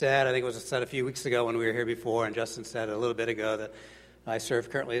said, I think it was said a few weeks ago when we were here before, and Justin said a little bit ago that I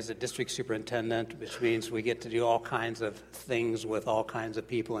serve currently as a district superintendent, which means we get to do all kinds of things with all kinds of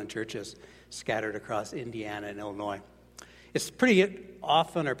people and churches scattered across Indiana and Illinois. It's pretty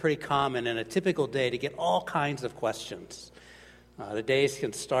often or pretty common in a typical day to get all kinds of questions. The days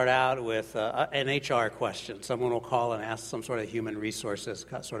can start out with an HR question. Someone will call and ask some sort of human resources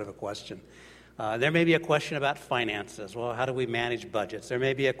sort of a question. There may be a question about finances. Well, how do we manage budgets? There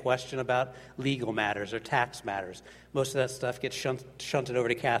may be a question about legal matters or tax matters. Most of that stuff gets shunted over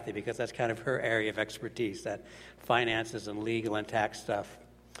to Kathy because that's kind of her area of expertise, that finances and legal and tax stuff.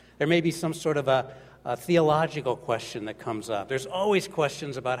 There may be some sort of a theological question that comes up. There's always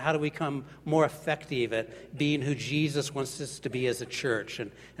questions about how do we become more effective at being who Jesus wants us to be as a church,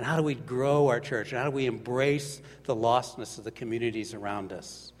 and how do we grow our church, and how do we embrace the lostness of the communities around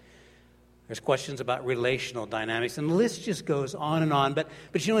us. There's questions about relational dynamics, and the list just goes on and on. But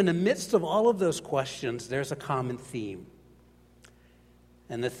you know, in the midst of all of those questions, there's a common theme.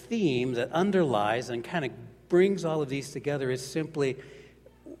 And the theme that underlies and kind of brings all of these together is simply,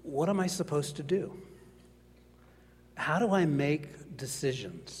 what am I supposed to do? How do I make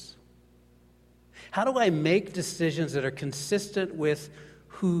decisions? How do I make decisions that are consistent with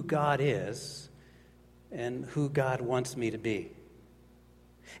who God is and who God wants me to be?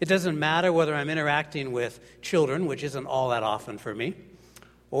 It doesn't matter whether I'm interacting with children, which isn't all that often for me,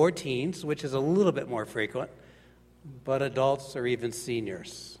 or teens, which is a little bit more frequent, but adults or even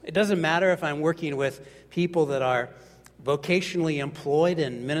seniors. It doesn't matter if I'm working with people that are vocationally employed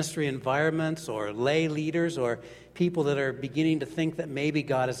in ministry environments, or lay leaders, or people that are beginning to think that maybe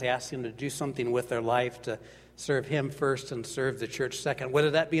God is asking them to do something with their life to serve Him first and serve the church second,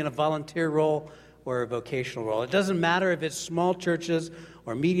 whether that be in a volunteer role or a vocational role. It doesn't matter if it's small churches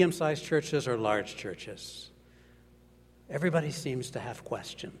or medium-sized churches or large churches. Everybody seems to have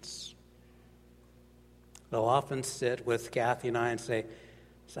questions. They'll often sit with Kathy and I and say,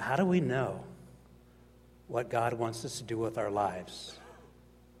 so how do we know what God wants us to do with our lives?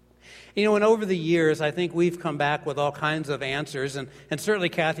 You know, and over the years, I think we've come back with all kinds of answers, and certainly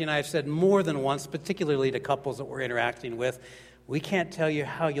Kathy and I have said more than once, particularly to couples that we're interacting with, we can't tell you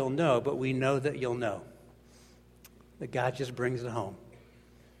how you'll know, but we know that you'll know. That God just brings it home.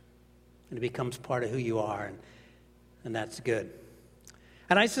 And it becomes part of who you are, and that's good.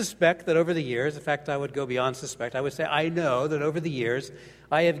 And I suspect that over the years, in fact, I would go beyond suspect, I would say I know that over the years,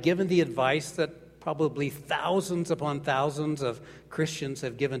 I have given the advice that probably thousands upon thousands of Christians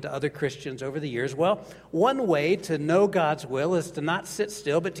have given to other Christians over the years. Well, one way to know God's will is to not sit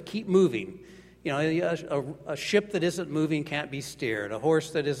still, but to keep moving. You know, a ship that isn't moving can't be steered. A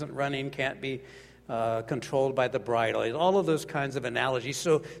horse that isn't running can't be controlled by the bridle. All of those kinds of analogies.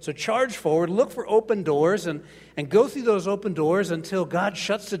 So charge forward, look for open doors, and go through those open doors until God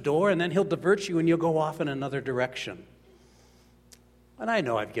shuts the door, and then He'll divert you and you'll go off in another direction. And I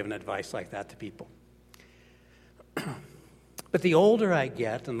know I've given advice like that to people. But the older I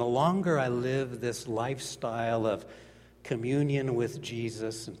get and the longer I live this lifestyle of communion with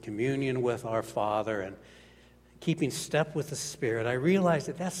Jesus and communion with our Father and keeping step with the Spirit, I realize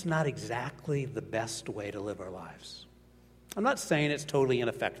that that's not exactly the best way to live our lives. I'm not saying it's totally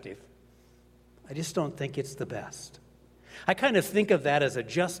ineffective. I just don't think it's the best. I kind of think of that as a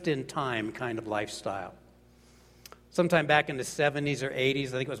just-in-time kind of lifestyle. Sometime back in the 70s or 80s,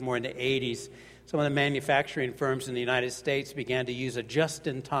 I think it was more in the 80s, some of the manufacturing firms in the United States began to use a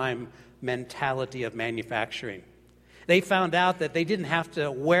just-in-time mentality of manufacturing. They found out that they didn't have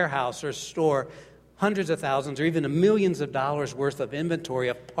to warehouse or store hundreds of thousands or even millions of dollars worth of inventory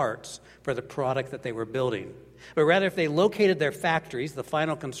of parts for the product that they were building. But rather, if they located their factories, the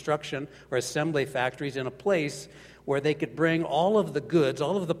final construction or assembly factories, in a place where they could bring all of the goods,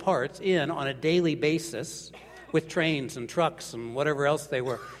 all of the parts in on a daily basis with trains and trucks and whatever else they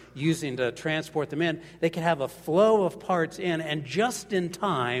were using to transport them in, they could have a flow of parts in, and just in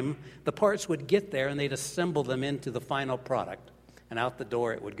time, the parts would get there and they'd assemble them into the final product, and out the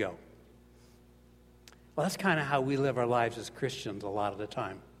door it would go. Well, that's kind of how we live our lives as Christians a lot of the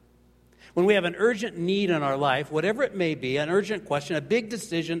time. When we have an urgent need in our life, whatever it may be, an urgent question, a big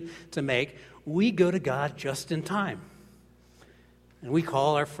decision to make, we go to God just in time. And we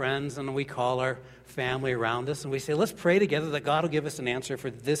call our friends and we call our family around us and we say, let's pray together that God will give us an answer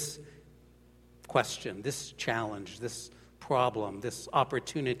for this question, this challenge, this problem, this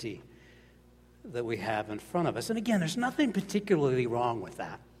opportunity that we have in front of us. And again, there's nothing particularly wrong with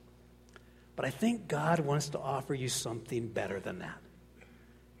that. But I think God wants to offer you something better than that.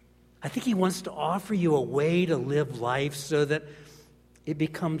 I think He wants to offer you a way to live life so that it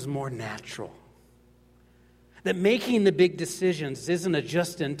becomes more natural. That making the big decisions isn't a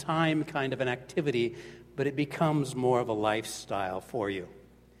just-in-time kind of an activity, but it becomes more of a lifestyle for you.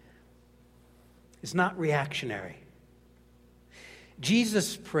 It's not reactionary.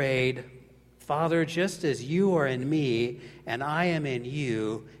 Jesus prayed, Father, just as you are in me and I am in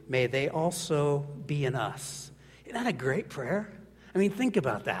you, may they also be in us. Isn't that a great prayer? I mean, think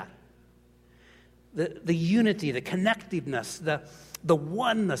about that. The unity, the connectiveness, the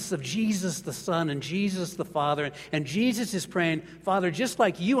oneness of Jesus the Son and Jesus the Father. And Jesus is praying, Father, just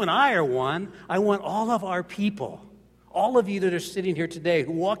like you and I are one, I want all of our people, all of you that are sitting here today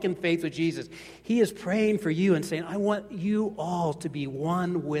who walk in faith with Jesus, he is praying for you and saying, I want you all to be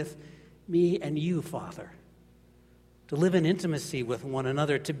one with me and you, Father. To live in intimacy with one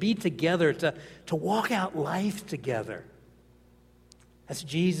another, to be together, to walk out life together. That's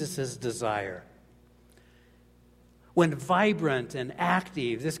Jesus' desire. When vibrant and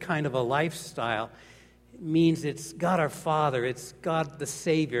active, this kind of a lifestyle means it's God our Father, it's God the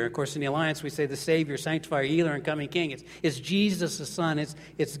Savior. Of course, in the Alliance, we say the Savior, Sanctifier, Healer, and Coming King. It's Jesus the Son.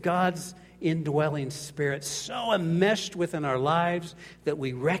 It's God's indwelling Spirit, so enmeshed within our lives that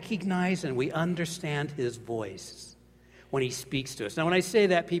we recognize and we understand his voice when he speaks to us. Now, when I say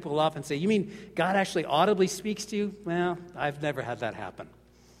that, people often say, you mean God actually audibly speaks to you? Well, I've never had that happen.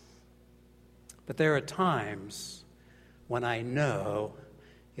 But there are times when I know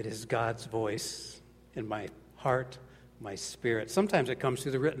it is God's voice in my heart, my spirit. Sometimes it comes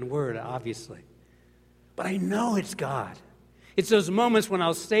through the written word, obviously. But I know it's God. It's those moments when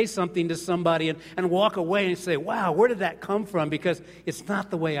I'll say something to somebody and walk away and say, wow, where did that come from? Because it's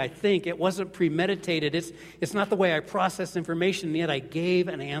not the way I think. It wasn't premeditated. It's not the way I process information, and yet I gave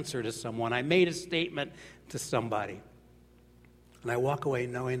an answer to someone. I made a statement to somebody. And I walk away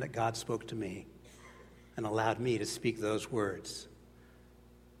knowing that God spoke to me and allowed me to speak those words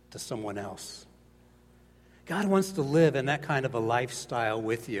to someone else. God wants to live in that kind of a lifestyle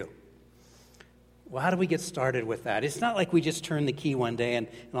with you. Well, how do we get started with that? It's not like we just turn the key one day and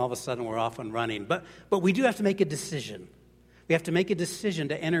all of a sudden we're off and running. But we do have to make a decision. We have to make a decision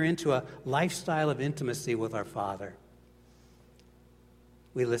to enter into a lifestyle of intimacy with our Father.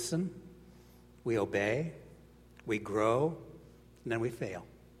 We listen, we obey, we grow, and then we fail.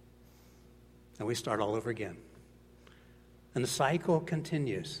 And we start all over again. And the cycle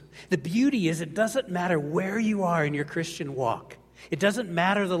continues. The beauty is it doesn't matter where you are in your Christian walk. It doesn't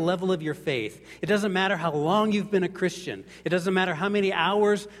matter the level of your faith. It doesn't matter how long you've been a Christian. It doesn't matter how many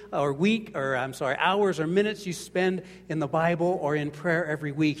hours or hours or minutes you spend in the Bible or in prayer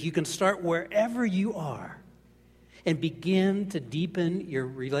every week. You can start wherever you are and begin to deepen your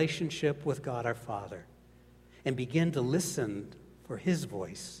relationship with God our Father and begin to listen for his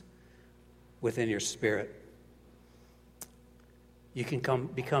voice within your spirit. You can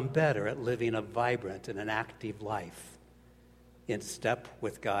become better at living a vibrant and an active life in step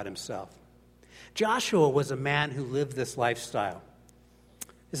with God himself. Joshua was a man who lived this lifestyle.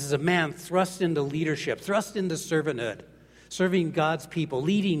 This is a man thrust into leadership, thrust into servanthood, serving God's people,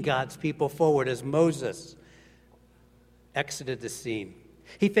 leading God's people forward as Moses exited the scene.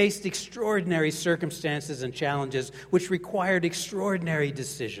 He faced extraordinary circumstances and challenges which required extraordinary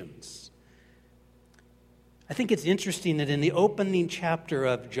decisions. I think it's interesting that in the opening chapter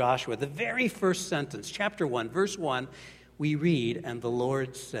of Joshua, the very first sentence, chapter 1, verse 1, we read, and the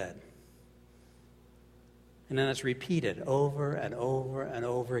Lord said. And then it's repeated over and over and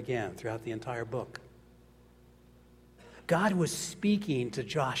over again throughout the entire book. God was speaking to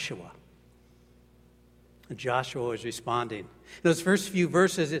Joshua. And Joshua was responding. In those first few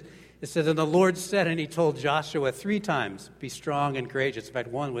verses, it says, and the Lord said, and he told Joshua 3 times, be strong and courageous. In fact,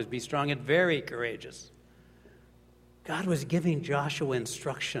 one was be strong and very courageous. God was giving Joshua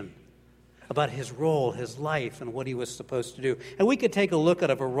instruction about his role, his life, and what he was supposed to do. And we could take a look at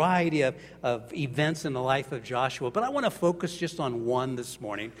a variety of events in the life of Joshua, but I want to focus just on one this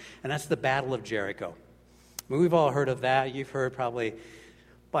morning, and that's the Battle of Jericho. I mean, we've all heard of that. You've heard probably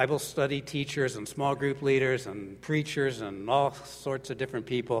Bible study teachers and small group leaders and preachers and all sorts of different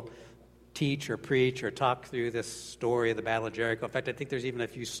people teach or preach or talk through this story of the Battle of Jericho. In fact, I think there's even a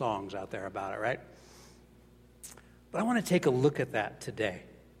few songs out there about it, right? But I want to take a look at that today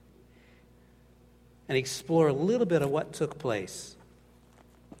and explore a little bit of what took place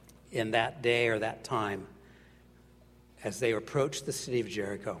in that day or that time as they approached the city of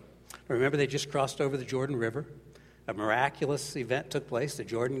Jericho. Remember, they just crossed over the Jordan River. A miraculous event took place. The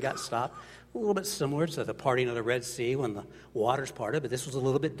Jordan got stopped. A little bit similar to the parting of the Red Sea when the waters parted, but this was a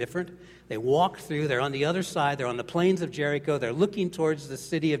little bit different. They walked through. They're on the other side. They're on the plains of Jericho. They're looking towards the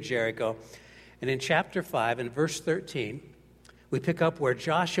city of Jericho. And in chapter 5, in verse 13, we pick up where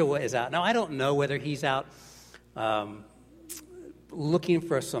Joshua is out. Now, I don't know whether he's out looking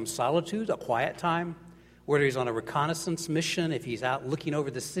for some solitude, a quiet time, whether he's on a reconnaissance mission, if he's out looking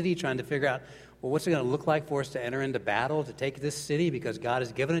over the city trying to figure out, well, what's it going to look like for us to enter into battle, to take this city because God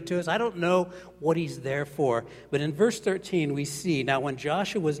has given it to us? I don't know what he's there for. But in verse 13, we see, now when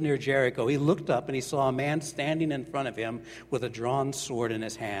Joshua was near Jericho, he looked up and he saw a man standing in front of him with a drawn sword in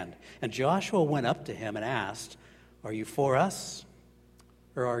his hand. And Joshua went up to him and asked, "Are you for us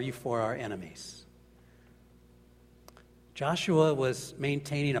or are you for our enemies?" Joshua was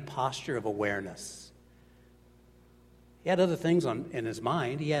maintaining a posture of awareness. He had other things in his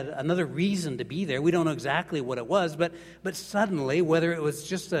mind. He had another reason to be there. We don't know exactly what it was, but suddenly, whether it was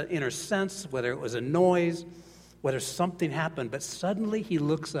just an inner sense, whether it was a noise, whether something happened, but suddenly he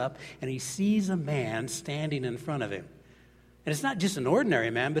looks up and he sees a man standing in front of him. And it's not just an ordinary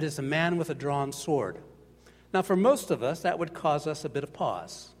man, but it's a man with a drawn sword. Now, for most of us, that would cause us a bit of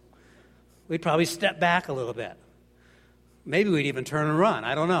pause. We'd probably step back a little bit. Maybe we'd even turn and run.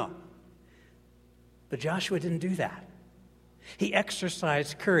 I don't know. But Joshua didn't do that. He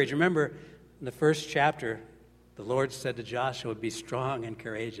exercised courage. Remember, in the first chapter, the Lord said to Joshua, "Be strong and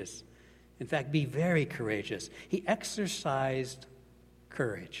courageous." In fact, be very courageous. He exercised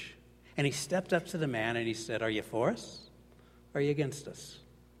courage. And he stepped up to the man and he said, "Are you for us? Or are you against us?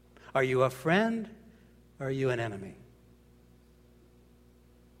 Are you a friend? Or are you an enemy?"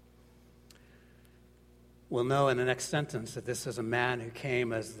 We'll know in the next sentence that this is a man who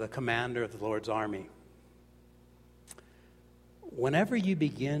came as the commander of the Lord's army. Whenever you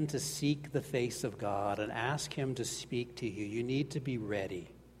begin to seek the face of God and ask him to speak to you, you need to be ready.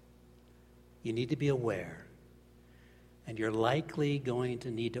 You need to be aware. And you're likely going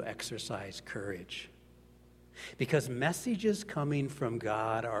to need to exercise courage. Because messages coming from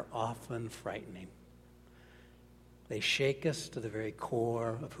God are often frightening. They shake us to the very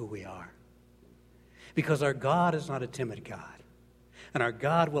core of who we are. Because our God is not a timid God. And our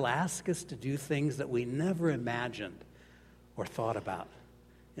God will ask us to do things that we never imagined or thought about.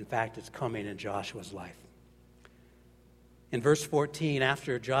 In fact, it's coming in Joshua's life. In verse 14,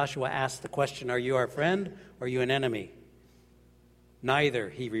 after Joshua asked the question, "Are you our friend or are you an enemy?" "Neither,"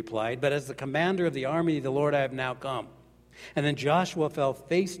 he replied, "but as the commander of the army of the Lord I have now come." And then Joshua fell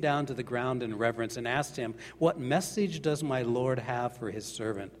face down to the ground in reverence and asked him, "What message does my Lord have for his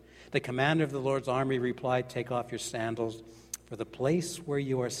servant?" The commander of the Lord's army replied, "Take off your sandals, for the place where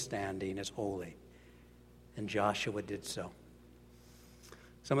you are standing is holy." And Joshua did so.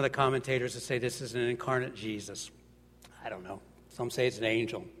 Some of the commentators would say this is an incarnate Jesus. I don't know. Some say it's an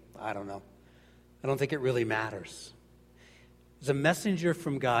angel. I don't know. I don't think it really matters. It's a messenger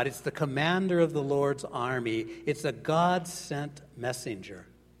from God. It's the commander of the Lord's army. It's a God-sent messenger.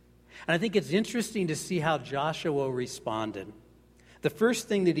 And I think it's interesting to see how Joshua responded. The first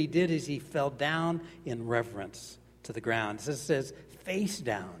thing that he did is he fell down in reverence to the ground. It says face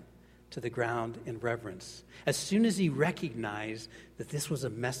down to the ground in reverence. As soon as he recognized that this was a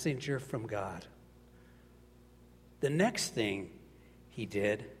messenger from God. The next thing he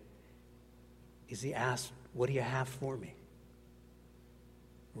did is he asked, "What do you have for me?"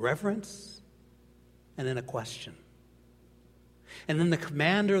 Reverence and then a question. And then the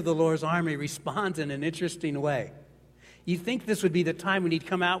commander of the Lord's army responds in an interesting way. You'd think this would be the time when he'd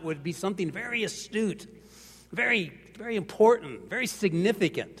come out would be something very astute, very, very important, very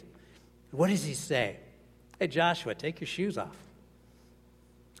significant. What does he say? "Hey, Joshua, take your shoes off."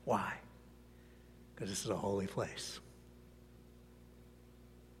 Why? Because this is a holy place.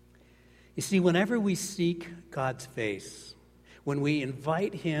 You see, whenever we seek God's face, when we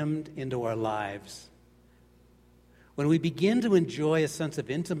invite him into our lives, when we begin to enjoy a sense of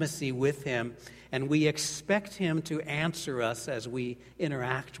intimacy with him, and we expect him to answer us as we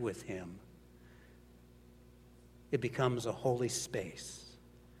interact with him, it becomes a holy space.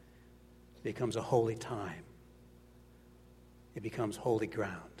 It becomes a holy time. It becomes holy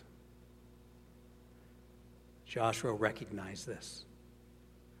ground. Joshua recognized this.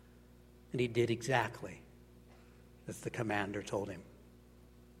 And he did exactly as the commander told him.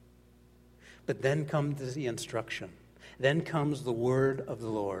 But then comes the instruction. Then comes the word of the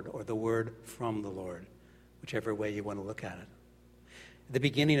Lord, or the word from the Lord, whichever way you want to look at it. At the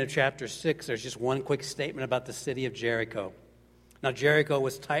beginning of chapter 6, there's just one quick statement about the city of Jericho. Now, Jericho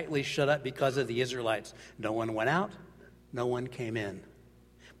was tightly shut up because of the Israelites. No one went out, no one came in.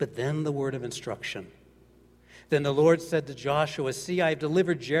 But then the word of instruction. Then the Lord said to Joshua, "See, I have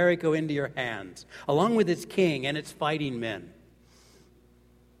delivered Jericho into your hands, along with its king and its fighting men."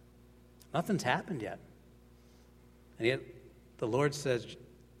 Nothing's happened yet. And yet the Lord says,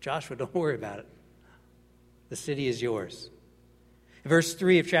 "Joshua, don't worry about it. The city is yours." Verse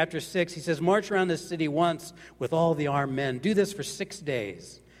 3 of chapter 6, he says, march around this city once with all the armed men. Do this for 6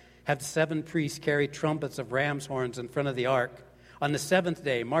 days. Have the 7 priests carry trumpets of ram's horns in front of the ark. On the 7th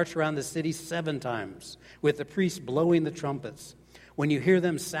day, march around the city 7 times with the priests blowing the trumpets. When you hear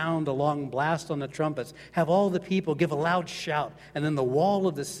them sound a long blast on the trumpets, have all the people give a loud shout, and then the wall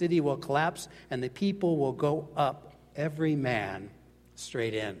of the city will collapse, and the people will go up, every man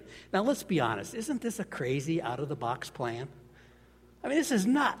straight in. Now, let's be honest. Isn't this a crazy, out-of-the-box plan? I mean, this is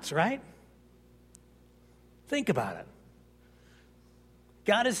nuts, right? Think about it.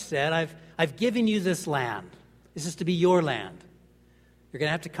 God has said, I've given you this land. This is to be your land. You're going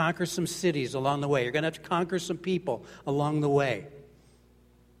to have to conquer some cities along the way. You're going to have to conquer some people along the way.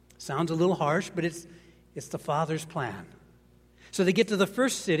 Sounds a little harsh, but it's the Father's plan. So they get to the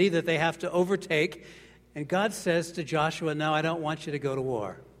first city that they have to overtake, and God says to Joshua, no, I don't want you to go to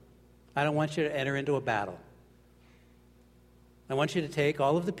war. I don't want you to enter into a battle. I want you to take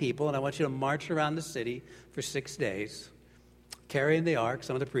all of the people, and I want you to march around the city for 6 days, carrying the ark,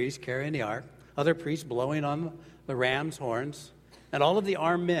 some of the priests carrying the ark, other priests blowing on the ram's horns, and all of the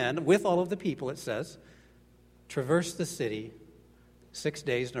armed men, with all of the people, it says, traverse the city 6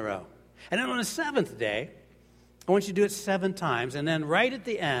 days in a row. And then on the 7th day, I want you to do it 7 times, and then right at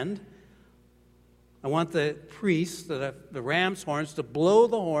the end, I want the priests, the ram's horns, to blow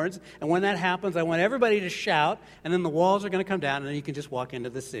the horns. And when that happens, I want everybody to shout. And then the walls are going to come down, and then you can just walk into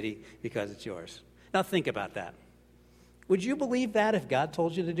the city because it's yours. Now think about that. Would you believe that if God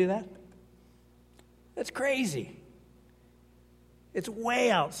told you to do that? That's crazy. It's way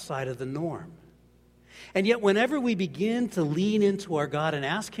outside of the norm. And yet whenever we begin to lean into our God and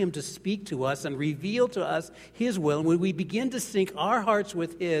ask Him to speak to us and reveal to us His will, and when we begin to sync our hearts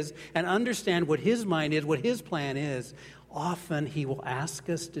with His and understand what His mind is, what His plan is, often He will ask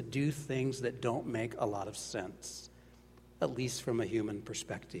us to do things that don't make a lot of sense, at least from a human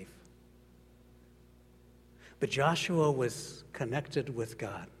perspective. But Joshua was connected with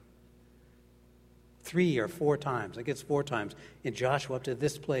God 3 or 4 times. I guess 4 times in Joshua up to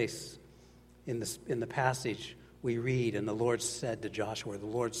this place. In the passage we read, and the Lord said to Joshua, the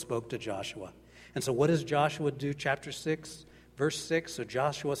Lord spoke to Joshua. And so what does Joshua do? Chapter 6, verse 6, so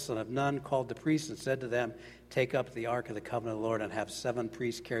Joshua, son of Nun, called the priests and said to them, take up the ark of the covenant of the Lord and have 7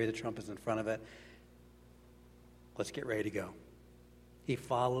 priests carry the trumpets in front of it. Let's get ready to go. He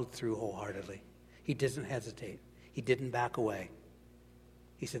followed through wholeheartedly. He didn't hesitate. He didn't back away.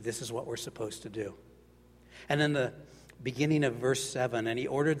 He said, this is what we're supposed to do. And then the beginning of verse 7, and he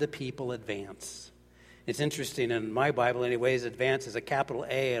ordered the people advance. It's interesting, in my Bible anyways, advance is a capital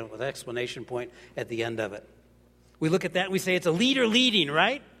A with an exclamation point at the end of it. We look at that and we say it's a leader leading,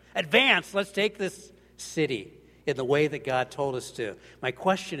 right? Advance, let's take this city in the way that God told us to. My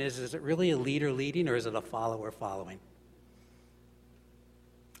question is it really a leader leading or is it a follower following?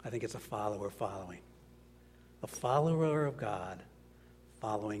 I think it's a follower following. A follower of God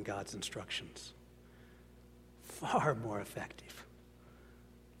following God's instructions. Far more effective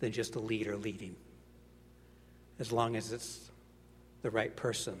than just a leader leading, as long as it's the right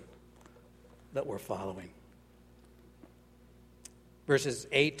person that we're following. Verses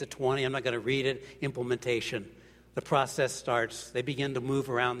 8 to 20, I'm not going to read it. Implementation. The process starts. They begin to move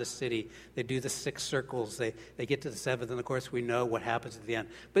around the city. They do the 6 circles. They get to the 7th, and of course we know what happens at the end.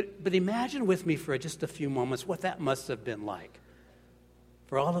 But imagine with me for just a few moments what that must have been like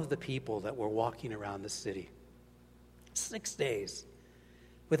for all of the people that were walking around the city. 6 days.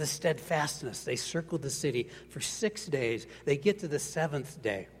 With a steadfastness, they circled the city for 6 days. They get to the 7th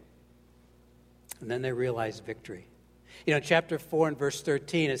day. And then they realize victory. You know, chapter 4 and verse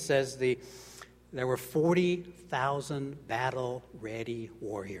 13, it says there were 40,000 battle-ready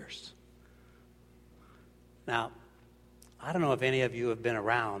warriors. Now, I don't know if any of you have been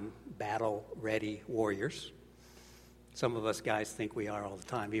around battle-ready warriors. Some of us guys think we are all the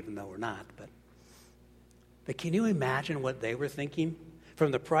time, even though we're not, But can you imagine what they were thinking?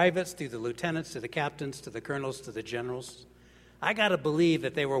 From the privates to the lieutenants to the captains to the colonels to the generals. I got to believe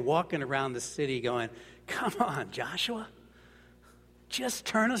that they were walking around the city going, come on, Joshua, just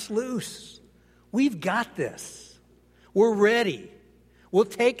turn us loose. We've got this. We're ready. We'll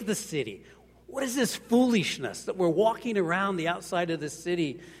take the city. What is this foolishness that we're walking around the outside of the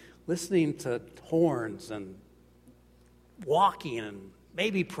city listening to horns and walking and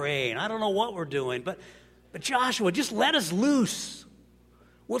maybe praying? I don't know what we're doing, but Joshua, just let us loose.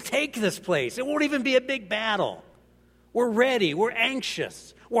 We'll take this place. It won't even be a big battle. We're ready. We're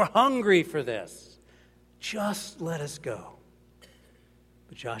anxious. We're hungry for this. Just let us go.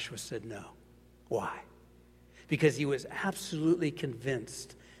 But Joshua said no. Why? Because he was absolutely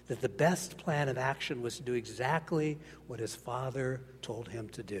convinced that the best plan of action was to do exactly what his father told him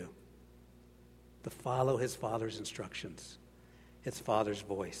to do, to follow his father's instructions, his father's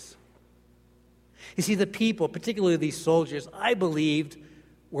voice. You see, the people, particularly these soldiers, I believed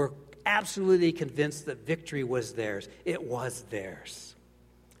were absolutely convinced that victory was theirs. It was theirs.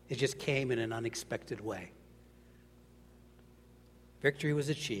 It just came in an unexpected way. Victory was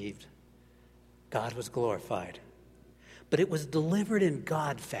achieved. God was glorified. But it was delivered in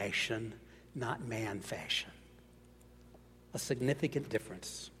God fashion, not man fashion. A significant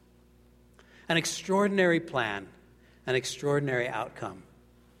difference. An extraordinary plan, an extraordinary outcome.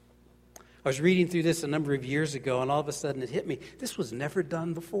 I was reading through this a number of years ago, and all of a sudden it hit me. This was never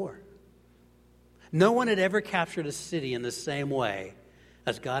done before. No one had ever captured a city in the same way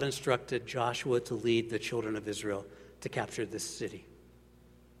as God instructed Joshua to lead the children of Israel to capture this city.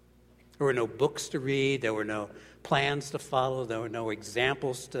 There were no books to read. There were no plans to follow. There were no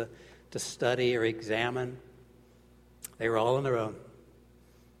examples to study or examine. They were all on their own.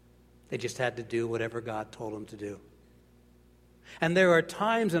 They just had to do whatever God told them to do. And there are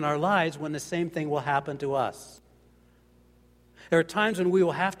times in our lives when the same thing will happen to us. There are times when we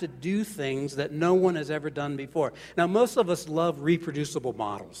will have to do things that no one has ever done before. Now, most of us love reproducible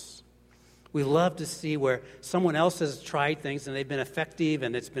models. We love to see where someone else has tried things and they've been effective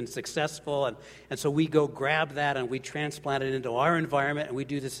and it's been successful. And so we go grab that and we transplant it into our environment and we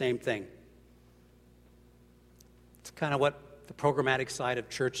do the same thing. It's kind of what the programmatic side of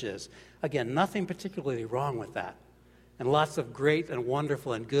church is. Again, nothing particularly wrong with that. And lots of great and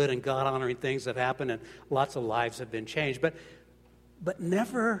wonderful and good and God-honoring things have happened and lots of lives have been changed. But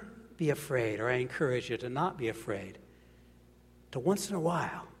never be afraid, or I encourage you to not be afraid, to once in a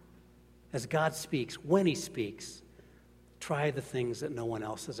while, as God speaks, when he speaks, try the things that no one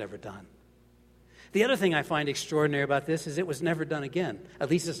else has ever done. The other thing I find extraordinary about this is it was never done again.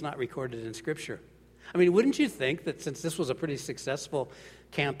 At least it's not recorded in Scripture. I mean, wouldn't you think that since this was a pretty successful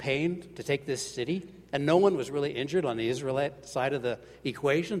campaign to take this city, and no one was really injured on the Israelite side of the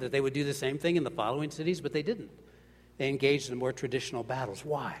equation, that they would do the same thing in the following cities? But they didn't. They engaged in more traditional battles.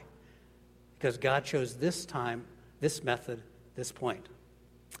 Why? Because God chose this time, this method, this point,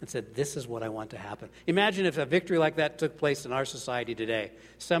 and said, this is what I want to happen. Imagine if a victory like that took place in our society today.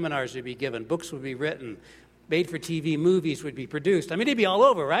 Seminars would be given, books would be written, made-for-TV movies would be produced. I mean, it'd be all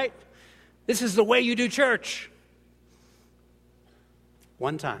over, right? This is the way you do church.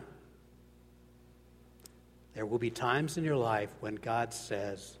 One time. There will be times in your life when God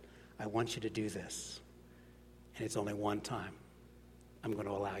says, I want you to do this. And it's only one time. I'm going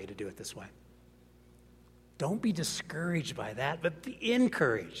to allow you to do it this way. Don't be discouraged by that, but be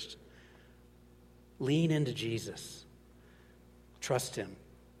encouraged. Lean into Jesus. Trust him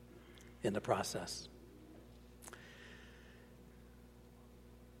in the process.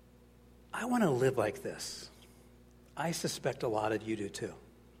 I want to live like this. I suspect a lot of you do too.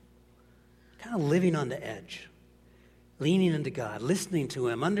 Kind of living on the edge. Leaning into God, listening to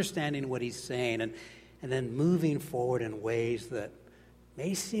him, understanding what he's saying, and then moving forward in ways that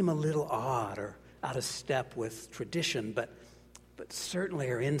may seem a little odd or out of step with tradition, but certainly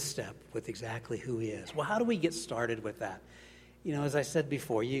are in step with exactly who he is. Well, how do we get started with that? You know, as I said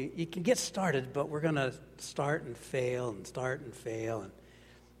before, you can get started, but we're going to start and fail and start and fail.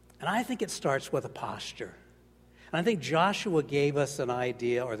 And I think it starts with a posture. And I think Joshua gave us an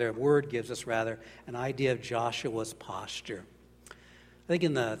idea, or their word gives us rather, an idea of Joshua's posture. I think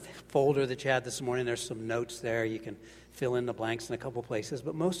in the folder that you had this morning, there's some notes there. You can fill in the blanks in a couple places,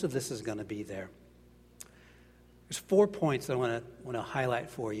 but most of this is going to be there. There's 4 points that I want to highlight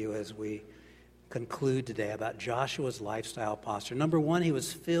for you as we conclude today about Joshua's lifestyle posture. Number 1, he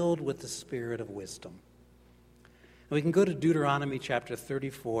was filled with the spirit of wisdom. And we can go to Deuteronomy chapter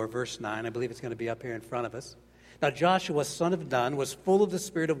 34, verse 9. I believe it's going to be up here in front of us. Now Joshua, son of Nun, was full of the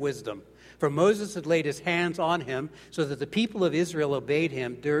spirit of wisdom, for Moses had laid his hands on him so that the people of Israel obeyed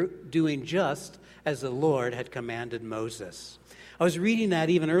him, doing just as the Lord had commanded Moses. I was reading that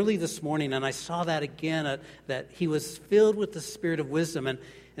even early this morning, and I saw that again, that he was filled with the spirit of wisdom. And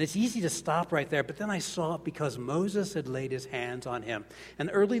it's easy to stop right there, but then I saw it because Moses had laid his hands on him. And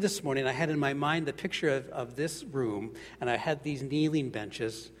early this morning, I had in my mind the picture of this room, and I had these kneeling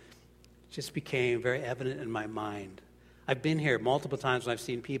benches. It just became very evident in my mind. I've been here multiple times when I've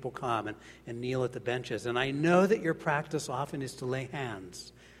seen people come and kneel at the benches, and I know that your practice often is to lay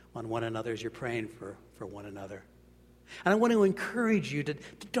hands on one another as you're praying for one another. And I want to encourage you to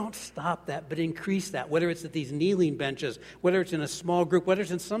don't stop that, but increase that, whether it's at these kneeling benches, whether it's in a small group, whether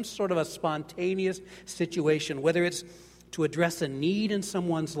it's in some sort of a spontaneous situation, whether it's to address a need in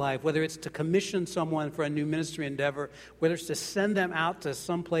someone's life, whether it's to commission someone for a new ministry endeavor, whether it's to send them out to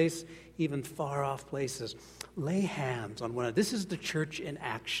someplace, even far off places, lay hands on one another. This is the church in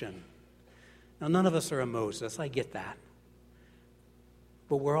action. Now, none of us are a Moses. I get that.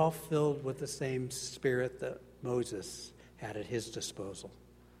 But we're all filled with the same spirit that Moses had at his disposal.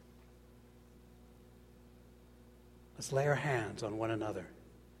 Let's lay our hands on one another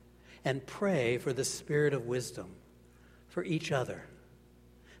and pray for the spirit of wisdom for each other,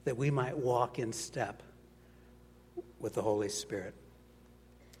 that we might walk in step with the Holy Spirit.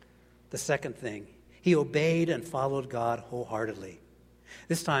 The second thing, he obeyed and followed God wholeheartedly.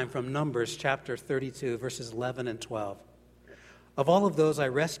 This time from Numbers chapter 32, verses 11 and 12. Of all of those I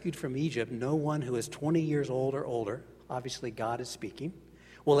rescued from Egypt, no one who is 20 years old or older, obviously God is speaking,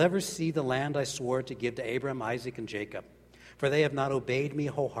 will ever see the land I swore to give to Abraham, Isaac, and Jacob, for they have not obeyed me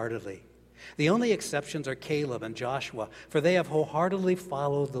wholeheartedly. The only exceptions are Caleb and Joshua, for they have wholeheartedly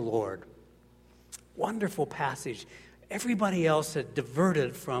followed the Lord. Wonderful passage. Everybody else had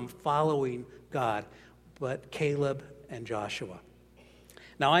diverted from following God, but Caleb and Joshua.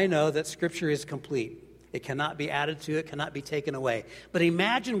 Now I know that Scripture is complete. It cannot be added to, it cannot be taken away. But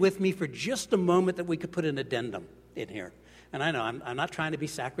imagine with me for just a moment that we could put an addendum in here. And I know I'm not trying to be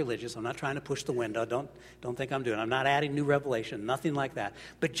sacrilegious. I'm not trying to push the window. Don't think I'm doing it. I'm not adding new revelation, nothing like that.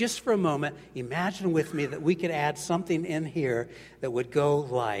 But just for a moment, imagine with me that we could add something in here that would go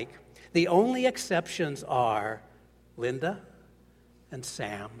like, the only exceptions are Linda and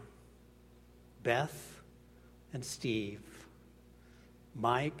Sam, Beth and Steve,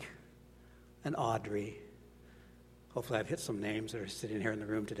 Mike and Audrey. Hopefully I've hit some names that are sitting here in the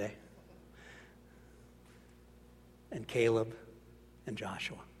room today. And Caleb and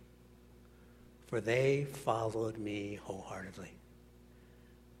Joshua. For they followed me wholeheartedly.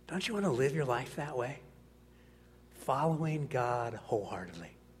 Don't you want to live your life that way? Following God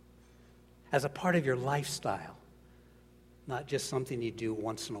wholeheartedly. As a part of your lifestyle. Not just something you do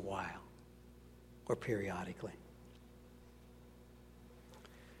once in a while or periodically.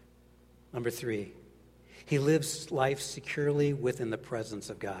 Number 3, he lives life securely within the presence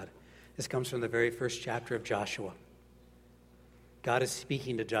of God. This comes from the very first chapter of Joshua. God is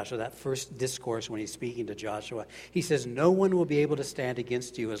speaking to Joshua, that first discourse when he's speaking to Joshua. He says, no one will be able to stand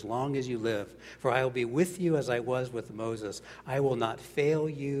against you as long as you live, for I will be with you as I was with Moses. I will not fail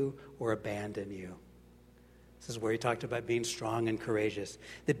you or abandon you. This is where he talked about being strong and courageous.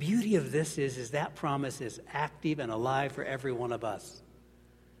 The beauty of this is that promise is active and alive for every one of us.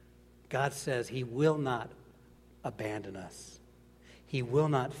 God says he will not abandon us. He will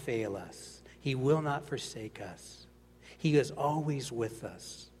not fail us. He will not forsake us. He is always with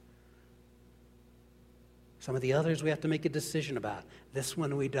us. Some of the others we have to make a decision about. This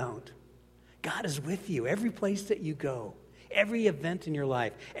one we don't. God is with you every place that you go, every event in your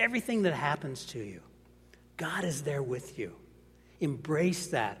life, everything that happens to you. God is there with you. Embrace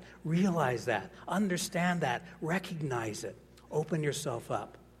that, realize that, understand that, recognize it. Open yourself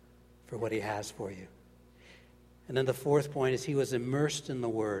up for what he has for you. And then the fourth point is he was immersed in the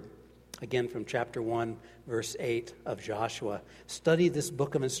Word. Again, from chapter 1, verse 8 of Joshua. Study this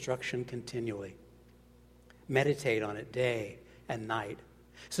book of instruction continually. Meditate on it day and night,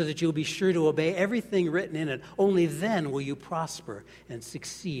 so that you'll be sure to obey everything written in it. Only then will you prosper and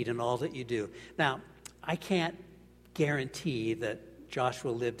succeed in all that you do. Now, I can't guarantee that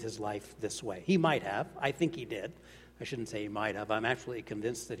Joshua lived his life this way. He might have. I think he did. I shouldn't say he might have. I'm absolutely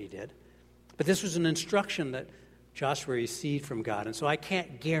convinced that he did. But this was an instruction that Joshua received from God. And so I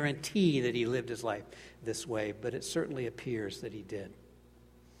can't guarantee that he lived his life this way, but it certainly appears that he did.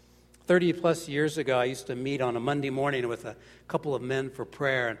 30 plus years ago, I used to meet on a Monday morning with a couple of men for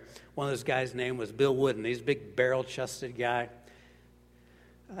prayer. And one of those guys' name was Bill Wooden. He's a big barrel-chested guy.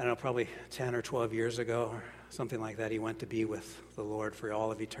 I don't know, probably 10 or 12 years ago or something like that, he went to be with the Lord for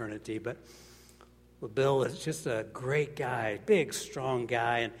all of eternity. But Bill was just a great guy, big, strong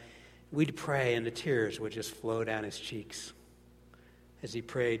guy. And we'd pray and the tears would just flow down his cheeks as he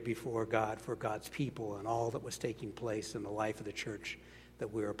prayed before God for God's people and all that was taking place in the life of the church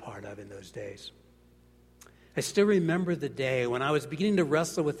that we were a part of in those days. I still remember the day when I was beginning to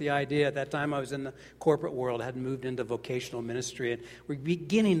wrestle with the idea. At that time I was in the corporate world, hadn't moved into vocational ministry, and we're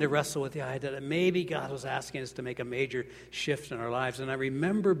beginning to wrestle with the idea that maybe God was asking us to make a major shift in our lives. And I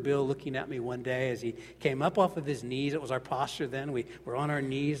remember Bill looking at me one day as he came up off of his knees. It was our posture then. We were on our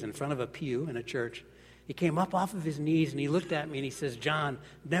knees in front of a pew in a church. He came up off of his knees and he looked at me and he says, "John,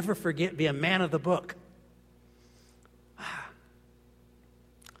 never forget, be a man of the book."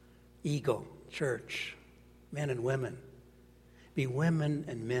 Eagle, church, men and women. Be women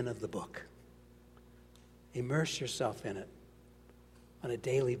and men of the book. Immerse yourself in it on a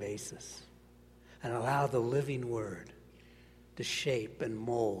daily basis and allow the living word to shape and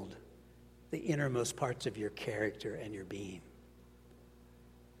mold the innermost parts of your character and your being.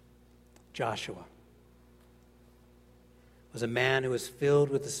 Joshua was a man who was filled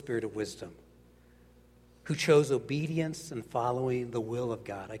with the spirit of wisdom, who chose obedience and following the will of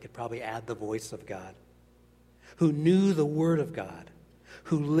God. I could probably add the voice of God. Who knew the word of God,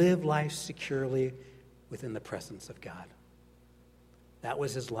 who lived life securely within the presence of God. That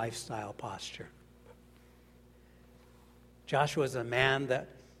was his lifestyle posture. Joshua is a man that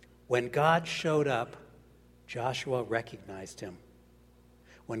when God showed up, Joshua recognized him.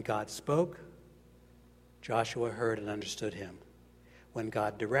 When God spoke, Joshua heard and understood him. When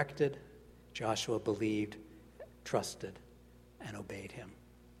God directed, Joshua believed, trusted, and obeyed him.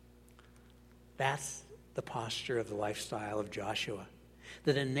 That's the posture of the lifestyle of Joshua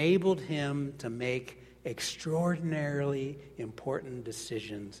that enabled him to make extraordinarily important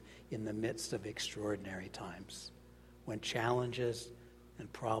decisions in the midst of extraordinary times, when challenges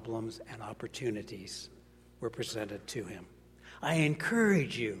and problems and opportunities were presented to him. I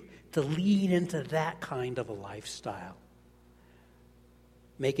encourage you to lean into that kind of a lifestyle.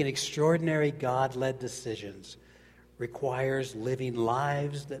 Making extraordinary God-led decisions requires living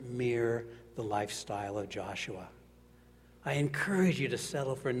lives that mirror the lifestyle of Joshua. I encourage you to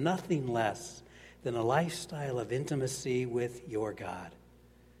settle for nothing less than a lifestyle of intimacy with your God.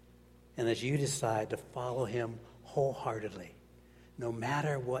 And as you decide to follow him wholeheartedly, no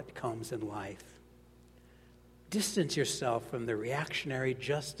matter what comes in life, distance yourself from the reactionary,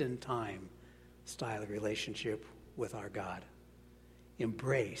 just-in-time style of relationship with our God.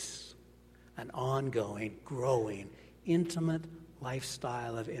 Embrace an ongoing, growing, intimate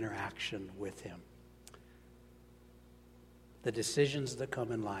lifestyle of interaction with him. The decisions that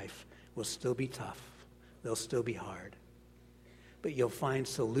come in life will still be tough. They'll still be hard. But you'll find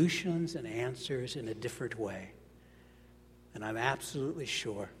solutions and answers in a different way. And I'm absolutely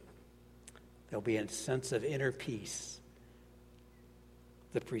sure there'll be a sense of inner peace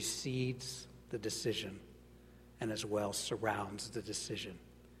that precedes the decision and as well surrounds the decision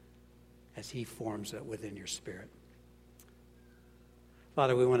as he forms it within your spirit.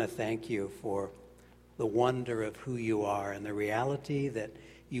 Father, we want to thank you for the wonder of who you are and the reality that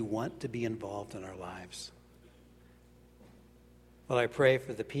you want to be involved in our lives. Well, I pray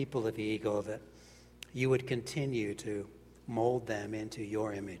for the people of Eagle that you would continue to mold them into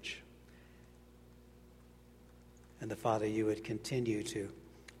your image. And the Father, you would continue to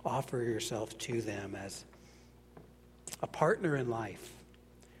offer yourself to them as a partner in life,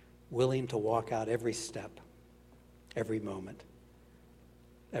 willing to walk out every step, every moment,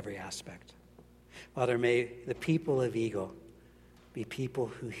 every aspect. Father, may the people of Eagle be people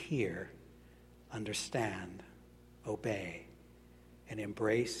who hear, understand, obey, and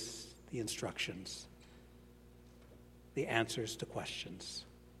embrace the instructions, the answers to questions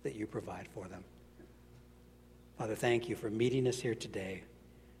that you provide for them. Father, thank you for meeting us here today.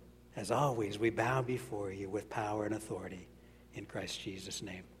 As always, we bow before you with power and authority in Christ Jesus'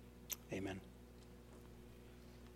 name. Amen.